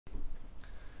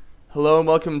Hello and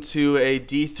welcome to a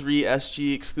D3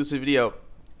 SG exclusive video.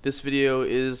 This video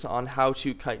is on how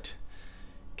to kite.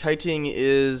 Kiting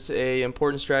is an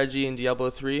important strategy in Diablo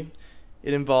 3.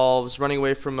 It involves running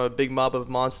away from a big mob of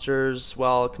monsters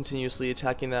while continuously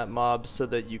attacking that mob so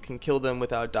that you can kill them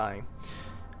without dying.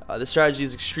 This strategy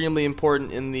is extremely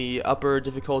important in the upper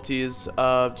difficulties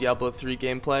of Diablo 3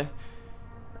 gameplay.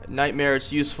 Nightmare,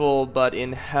 it's useful, but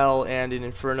in Hell and in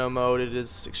Inferno mode it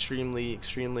is extremely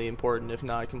important, if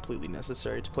not completely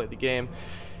necessary, to play the game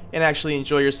and actually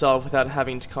enjoy yourself without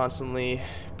having to constantly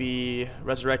be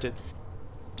resurrected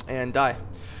and die.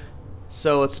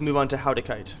 So let's move on to how to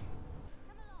kite.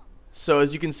 So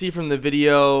as you can see from the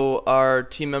video, our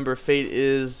team member Fate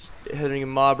is hitting a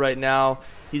mob right now.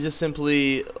 He's just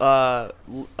simply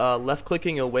left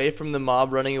clicking away from the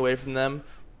mob, running away from them,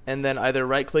 and then either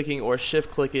right clicking or shift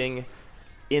clicking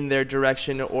in their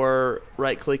direction or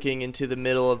right clicking into the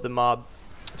middle of the mob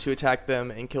to attack them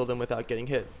and kill them without getting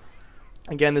hit.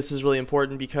 Again, this is really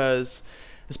important because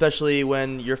especially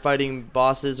when you're fighting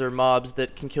bosses or mobs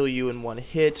that can kill you in one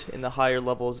hit in the higher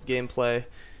levels of gameplay,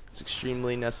 it's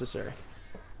extremely necessary.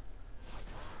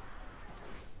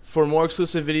 For more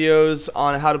exclusive videos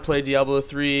on how to play Diablo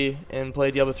 3 and play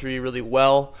Diablo 3 really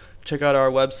well, check out our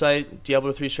website,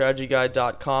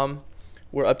 Diablo3strategyguide.com.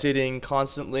 We're updating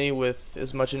constantly with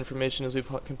as much information as we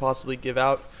can possibly give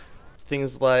out.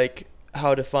 Things like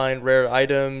how to find rare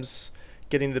items,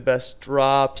 getting the best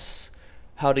drops,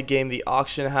 how to game the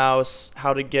auction house,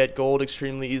 how to get gold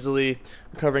extremely easily.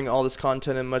 We're covering all this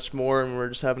content and much more, and we're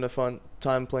just having a fun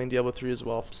time playing Diablo 3 as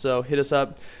well. So hit us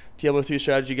up,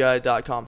 Diablo3strategyguide.com.